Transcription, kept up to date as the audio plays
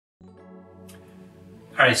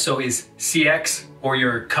All right, so is CX or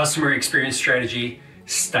your customer experience strategy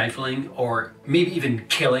stifling or maybe even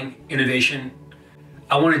killing innovation?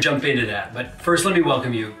 I want to jump into that, but first let me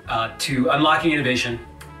welcome you to Unlocking Innovation.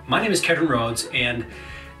 My name is Kevin Rhodes, and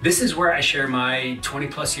this is where I share my 20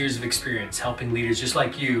 plus years of experience helping leaders just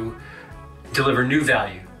like you deliver new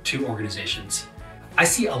value to organizations. I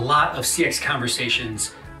see a lot of CX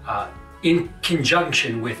conversations in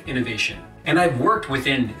conjunction with innovation. And I've worked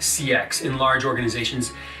within CX in large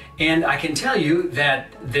organizations, and I can tell you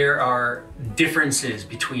that there are differences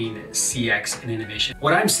between CX and innovation.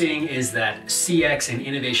 What I'm seeing is that CX and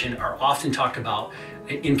innovation are often talked about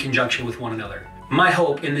in conjunction with one another. My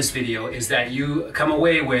hope in this video is that you come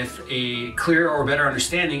away with a clear or better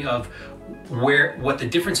understanding of what the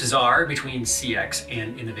differences are between CX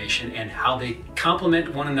and innovation and how they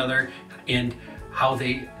complement one another and how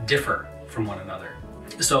they differ from one another.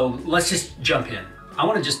 So let's just jump in. I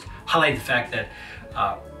want to just highlight the fact that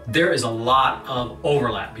there is a lot of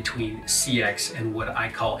overlap between CX and what I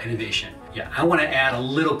call innovation. Yeah, I want to add a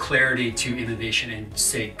little clarity to innovation and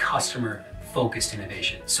say customer-focused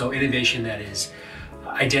innovation. So innovation that is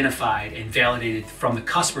identified and validated from the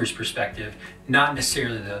customer's perspective, not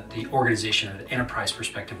necessarily the organization or the enterprise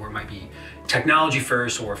perspective where it might be technology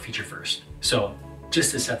first or feature first. So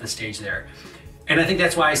just to set the stage there. And I think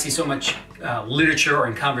that's why I see so much literature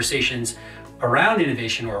and conversations around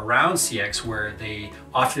innovation or around CX where they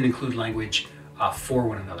often include language for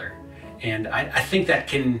one another. And I think that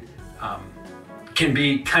can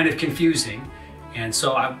be kind of confusing. And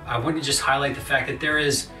so I want to just highlight the fact that there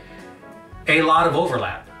is a lot of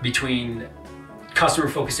overlap between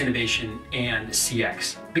customer-focused innovation and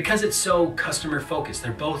CX because it's so customer-focused. They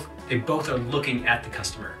both are looking at the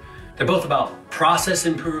customer. They're both about process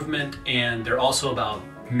improvement, and they're also about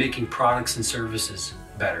making products and services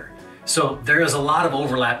better. So there is a lot of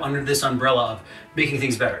overlap under this umbrella of making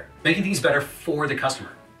things better for the customer.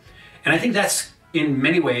 And I think that's in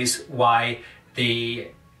many ways why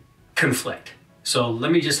they conflict. So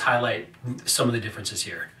let me just highlight some of the differences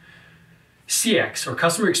here. CX, or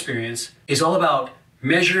customer experience, is all about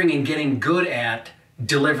measuring and getting good at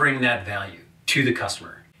delivering that value to the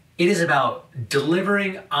customer. It is about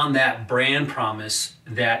delivering on that brand promise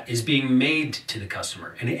that is being made to the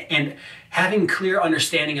customer and having clear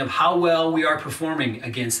understanding of how well we are performing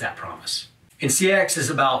against that promise. And CX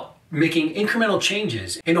is about making incremental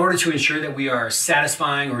changes in order to ensure that we are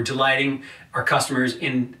satisfying or delighting our customers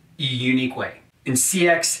in a unique way. And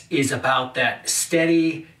CX is about that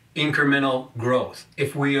steady incremental growth.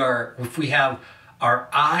 If we have our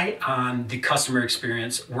eye on the customer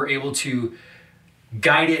experience, we're able to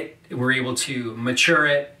guide it, we're able to mature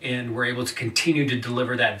it, and we're able to continue to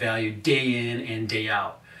deliver that value day in and day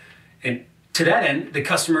out. And to that end, the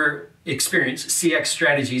customer experience, CX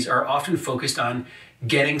strategies are often focused on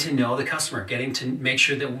getting to know the customer, getting to make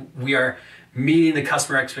sure that we are meeting the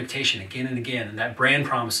customer expectation again and again, and that brand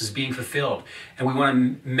promise is being fulfilled. And we want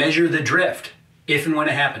to measure the drift if and when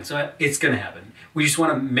it happens. So it's going to happen. We just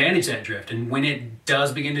want to manage that drift. And when it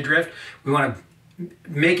does begin to drift, we want to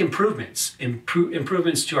make improvements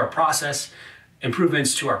to our process,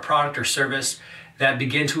 improvements to our product or service that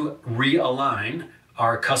begin to realign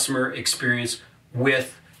our customer experience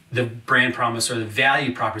with the brand promise or the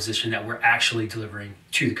value proposition that we're actually delivering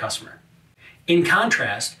to the customer. In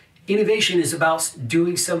contrast, innovation is about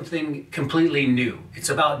doing something completely new. It's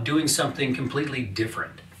about doing something completely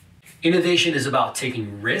different. Innovation is about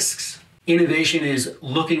taking risks. Innovation is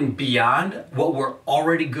looking beyond what we're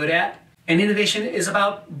already good at. And innovation is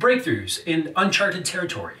about breakthroughs in uncharted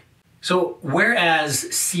territory. So whereas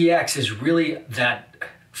CX is really that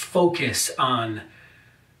focus on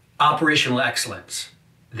operational excellence,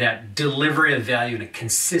 that delivery of value in a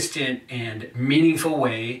consistent and meaningful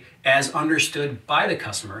way as understood by the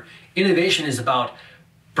customer, innovation is about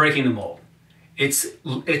breaking the mold. It's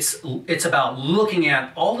about looking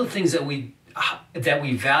at all the things that we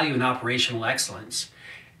value in operational excellence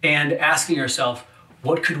and asking ourselves,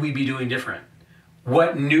 what could we be doing different?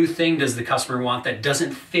 What new thing does the customer want that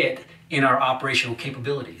doesn't fit in our operational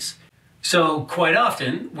capabilities? So quite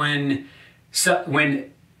often when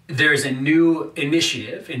there's a new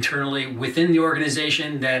initiative internally within the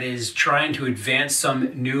organization that is trying to advance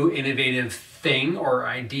some new innovative thing or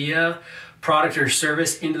idea, product or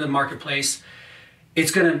service into the marketplace, it's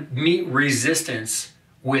going to meet resistance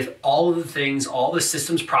with all of the things, all the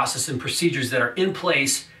systems, processes, and procedures that are in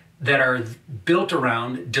place that are built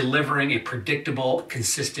around delivering a predictable,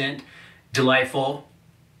 consistent, delightful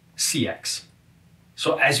CX.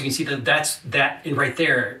 So as you can see, that right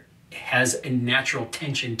there has a natural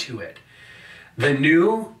tension to it. The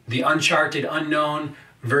new, the uncharted, unknown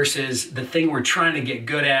versus the thing we're trying to get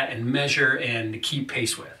good at and measure and keep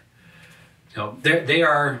pace with. They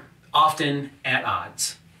are often at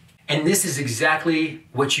odds. And this is exactly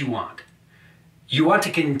what you want. You want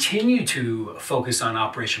to continue to focus on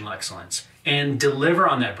operational excellence and deliver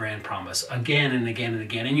on that brand promise again and again and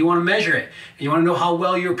again. And you want to measure it. And you want to know how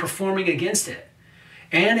well you're performing against it.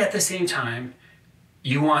 And at the same time,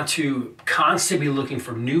 you want to constantly be looking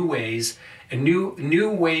for new ways and new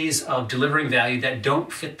ways of delivering value that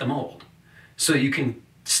don't fit the mold, so you can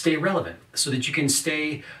stay relevant, so that you can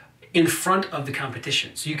stay in front of the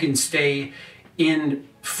competition, so you can stay in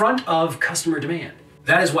front of customer demand.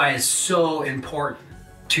 That is why it's so important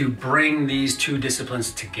to bring these two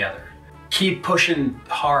disciplines together. Keep pushing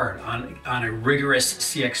hard on a rigorous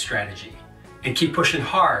CX strategy, and keep pushing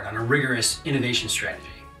hard on a rigorous innovation strategy.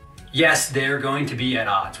 Yes, they're going to be at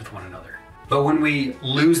odds with one another. But when we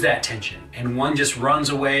lose that tension and one just runs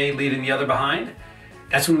away, leaving the other behind,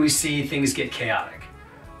 that's when we see things get chaotic.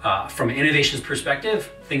 From an innovations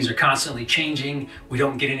perspective, things are constantly changing. We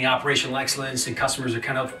don't get any operational excellence, and customers are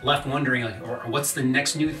kind of left wondering, or what's the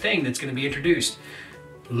next new thing that's going to be introduced?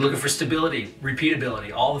 Looking for stability,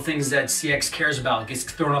 repeatability, all the things that CX cares about gets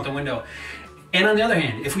thrown out the window. And on the other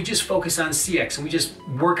hand, if we just focus on CX and we just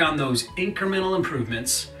work on those incremental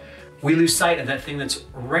improvements, we lose sight of that thing that's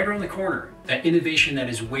right around the corner, that innovation that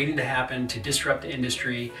is waiting to happen to disrupt the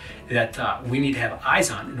industry, that we need to have eyes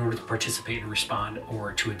on in order to participate and respond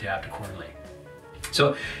or to adapt accordingly.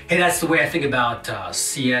 So, hey, that's the way I think about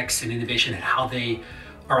CX and innovation, and how they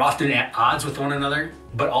are often at odds with one another,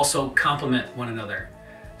 but also complement one another.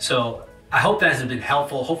 So I hope that has been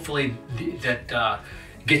helpful. Hopefully that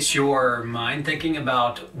gets your mind thinking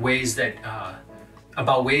about ways that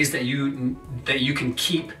you can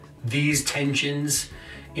keep these tensions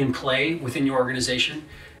in play within your organization.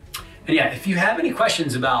 And yeah, if you have any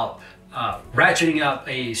questions about ratcheting up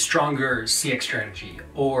a stronger CX strategy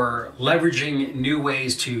or leveraging new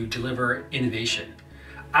ways to deliver innovation,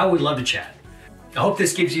 I would love to chat. I hope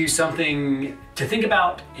this gives you something to think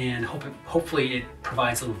about, and hopefully it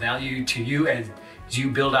provides a little value to you as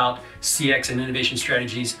you build out CX and innovation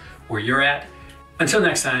strategies where you're at. Until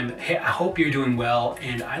next time, hey, I hope you're doing well,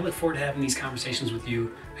 and I look forward to having these conversations with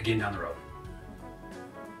you again down the road.